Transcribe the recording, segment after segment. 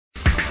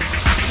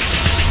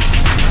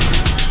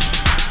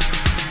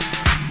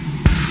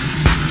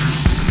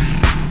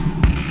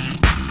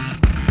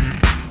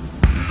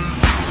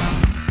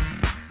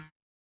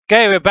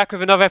Okay, we're back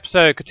with another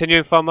episode,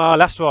 continuing from our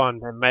last one,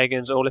 and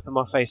Megan's all up in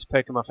my face,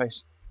 poking my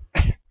face.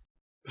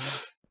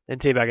 And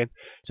teabagging.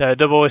 So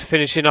Double is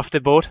finishing off the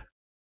board.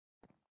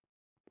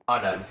 Oh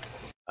no.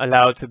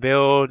 Allowed to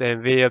build,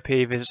 and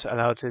VIP visits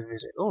allowed to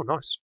visit. Oh,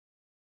 nice.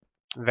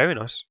 Very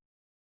nice.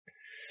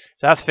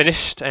 So that's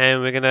finished,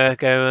 and we're gonna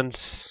go and...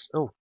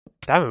 Oh,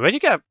 damn it, where'd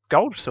you get a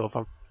gold sword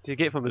from? Did you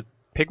get it from a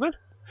pigman?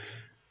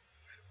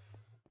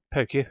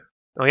 Poke you.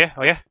 Oh yeah,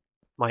 oh yeah.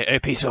 My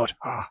OP sword.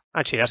 Oh,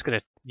 actually, that's going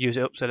to use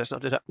it up, so let's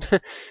not do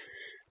that.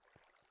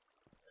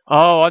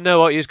 Oh, I know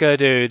what you're going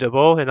to do,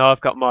 Double, and I've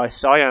got my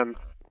cyan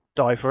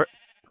die for it.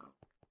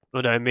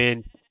 Well, no, me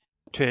and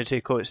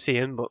Trinity call it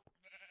cyan, but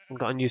I've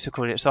gotten used to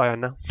calling it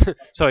cyan now.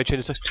 Sorry,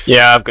 Trinity.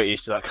 Yeah, I've got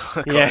used to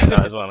that. Yeah.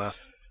 That as well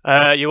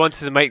now. You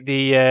wanted to make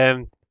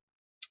the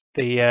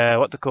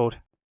what they're called?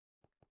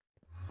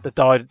 The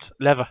dyed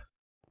leather.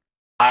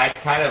 I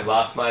kind of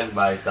lost mine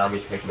by zombie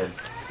pigmen.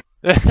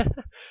 Well,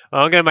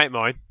 I'm going to make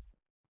mine.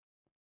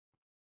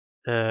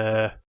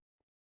 There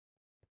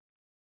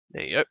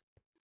you go.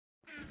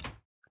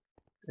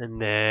 And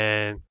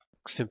then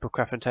simple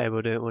crafting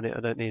table, do it, won't it?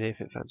 I don't need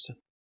anything fancy.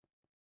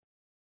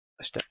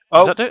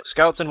 Oh, that do it?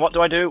 Skeleton, what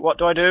do I do? What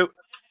do I do?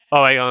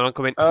 Oh, hang on, I'm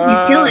coming. You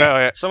kill it. Where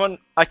are you? Someone,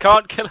 I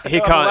can't kill it.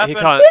 He can't. He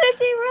can't.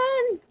 Trinity,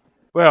 run!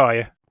 Where are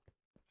you?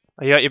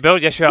 Are you at your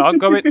build? Yes, you are. I'm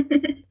coming.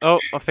 Oh,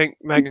 I think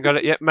Megan got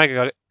it. Yep, Megan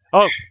got it.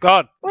 Oh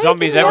God, Wait,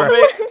 zombies there's everywhere.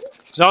 another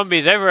one.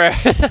 Zombies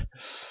everywhere.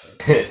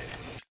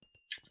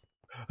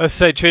 I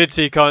say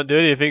Trinity can't do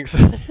anything. So.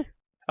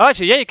 Oh,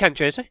 actually, yeah, you can,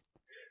 Trinity.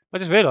 I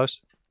just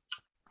realised.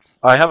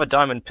 I have a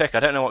diamond pick.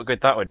 I don't know what good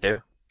that would do.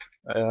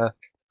 I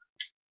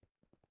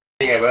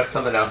think I wrote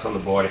something else on the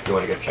board if you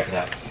want to go check it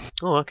out.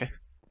 Oh, okay.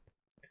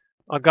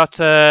 I got,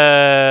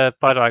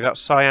 by the way, I got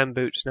cyan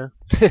boots now.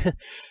 I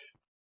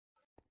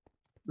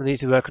need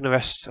to work on the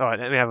rest. Alright,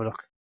 let me have a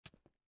look.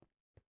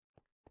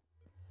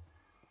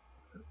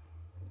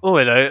 Oh,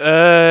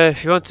 hello.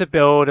 If you want to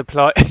build,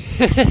 apply.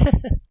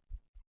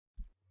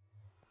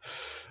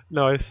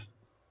 Nice.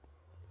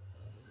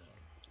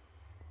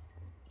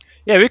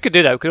 Yeah, we could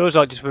do that. We could always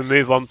like just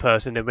remove one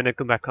person, and when they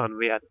come back on,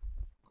 we add.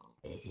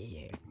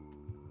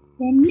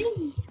 And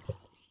me.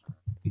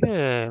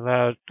 Yeah,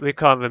 well, we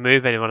can't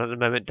remove anyone at the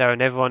moment,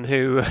 Darren. Everyone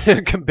who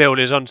can build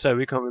is on, so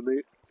we can't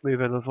remove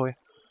anyone for you.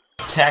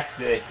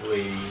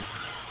 Technically,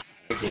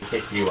 we can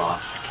kick you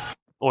off.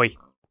 Oi.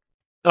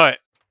 Alright.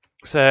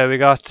 So we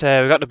got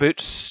the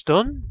boots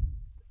done.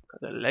 Got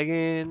the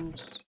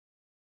leggings.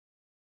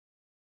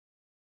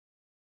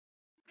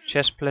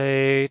 Chest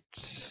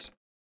plates.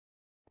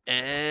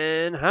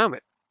 And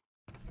helmet.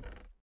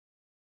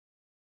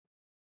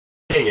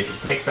 Dang it, if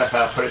you take stuff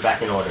out, put it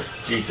back in order.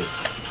 Jesus.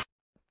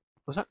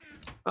 What's that?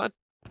 I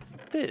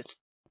did.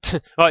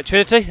 Alright,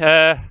 Trinity,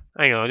 hang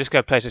on, I'll just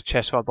go place a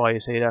chest right by you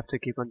so you don't have to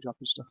keep on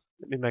dropping stuff.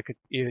 Let me make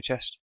you a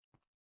chest.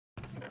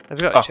 Have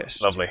you got a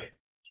chest? Lovely.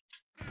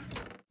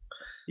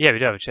 Yeah, we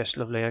do have a chest,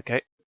 lovely,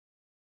 okay.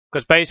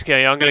 Because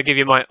basically, I'm going to give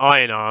you my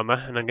iron armor,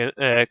 and I'm going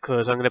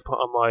to put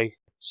on my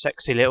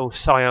sexy little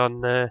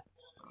cyan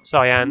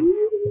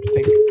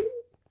thing.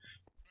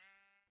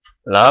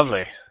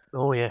 Lovely.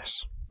 Oh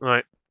yes.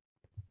 Right.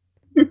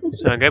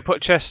 So I'm going to put a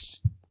chest.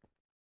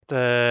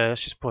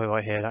 Let's just put it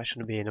right here. That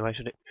shouldn't be in the way,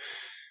 should it?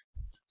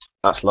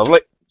 That's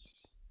lovely.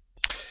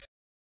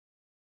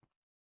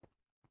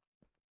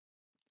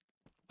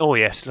 Oh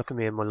yes, look at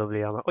me in my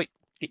lovely armor. Oi,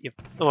 get you.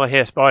 Oh, I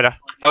hear a spider.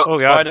 Oh,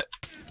 God. spider.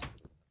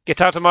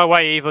 Get out of my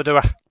way,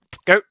 evildoer.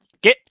 Go,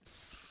 get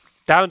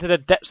down to the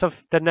depths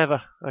of the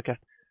nether. Okay.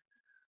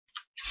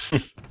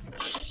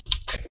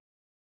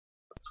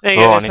 There you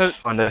go.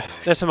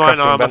 There's some iron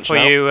armor for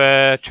you,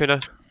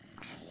 Trino.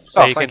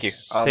 So you thank can, you.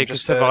 So you can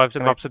survive the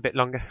mobs a bit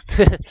longer.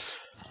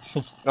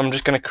 I'm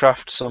just going to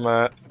craft some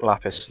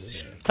lapis.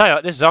 Tell you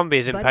what, this zombie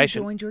is Buddy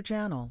impatient. joined your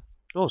channel.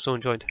 Oh,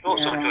 someone joined.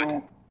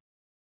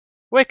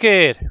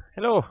 Wicked!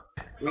 Hello!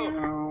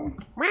 Meow.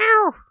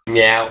 Meow!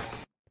 Meow.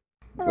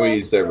 What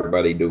is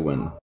everybody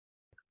doing?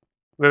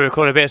 We're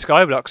recording a bit of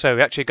Skyblock, so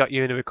we actually got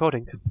you in the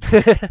recording.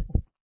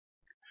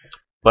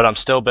 But I'm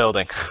still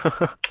building.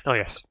 Oh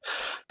yes,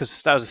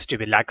 because that was a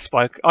stupid lag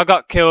spike. I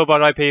got killed by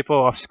my people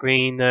off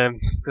screen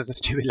because of the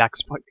stupid lag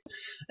spike.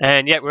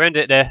 And yeah, we're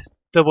ending it there.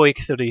 Double, you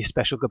can still do your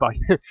special goodbye.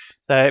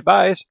 So,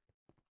 byes.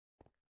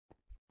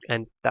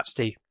 And that's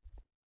the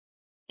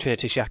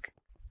Trinity Shack.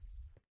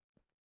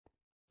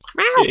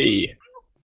 Meow! Hey.